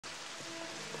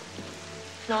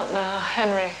Not now,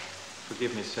 Henry.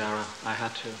 Forgive me, Sarah. I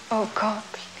had to. Oh, God,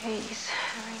 please.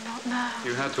 Henry, not now.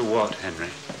 You had to what,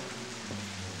 Henry?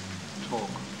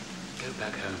 Talk. Go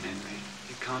back home, Henry.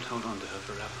 You can't hold on to her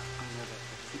forever.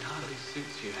 It hardly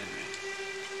suits you, Henry.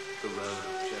 The role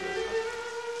of jealous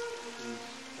husband. Please,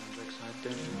 Bendrix, I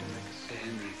don't mean to make a scene.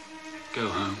 Henry,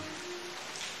 go home.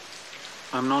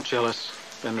 I'm not jealous,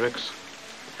 Bendrix.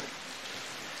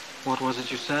 What was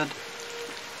it you said?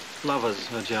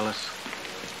 Lovers are jealous.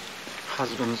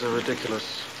 Husbands are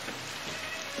ridiculous.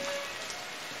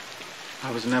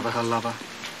 I was never her lover.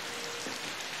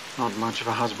 Not much of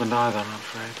a husband either, I'm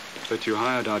afraid. But you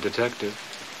hired our detective.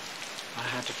 I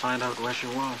had to find out where she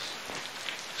was.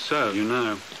 So, you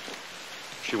know,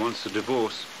 she wants a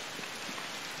divorce.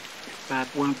 That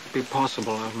won't be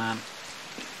possible, old man.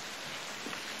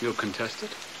 You'll contest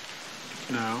it?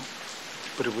 No,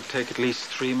 but it would take at least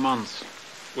 3 months.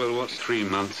 Well, what's 3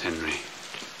 months, Henry?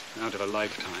 Out of a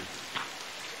lifetime.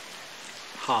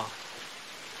 Half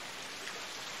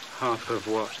Half of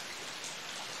what?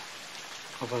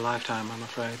 of a lifetime, I'm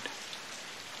afraid.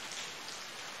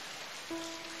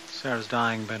 Sarah's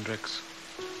dying, Bendrix.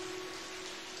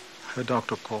 Her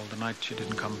doctor called the night she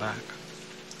didn't come back,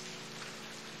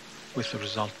 with the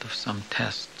result of some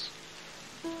tests.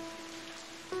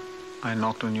 I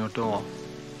knocked on your door.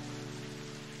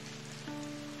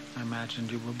 I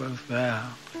imagined you were both there.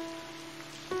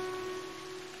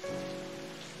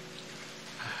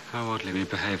 How oddly we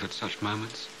behave at such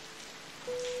moments.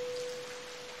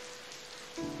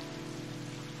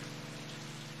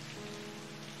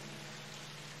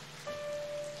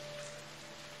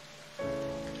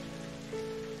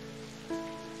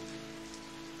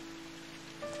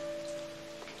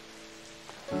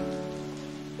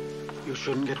 You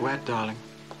shouldn't get wet, darling.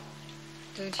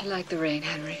 Don't you like the rain,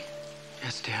 Henry?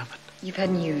 Yes, dear, but... You've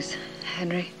had news,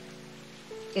 Henry.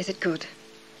 Is it good?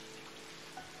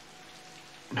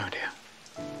 No,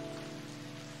 dear.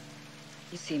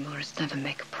 You see, Maurice never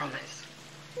make a promise.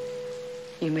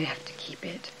 You may have to keep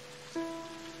it.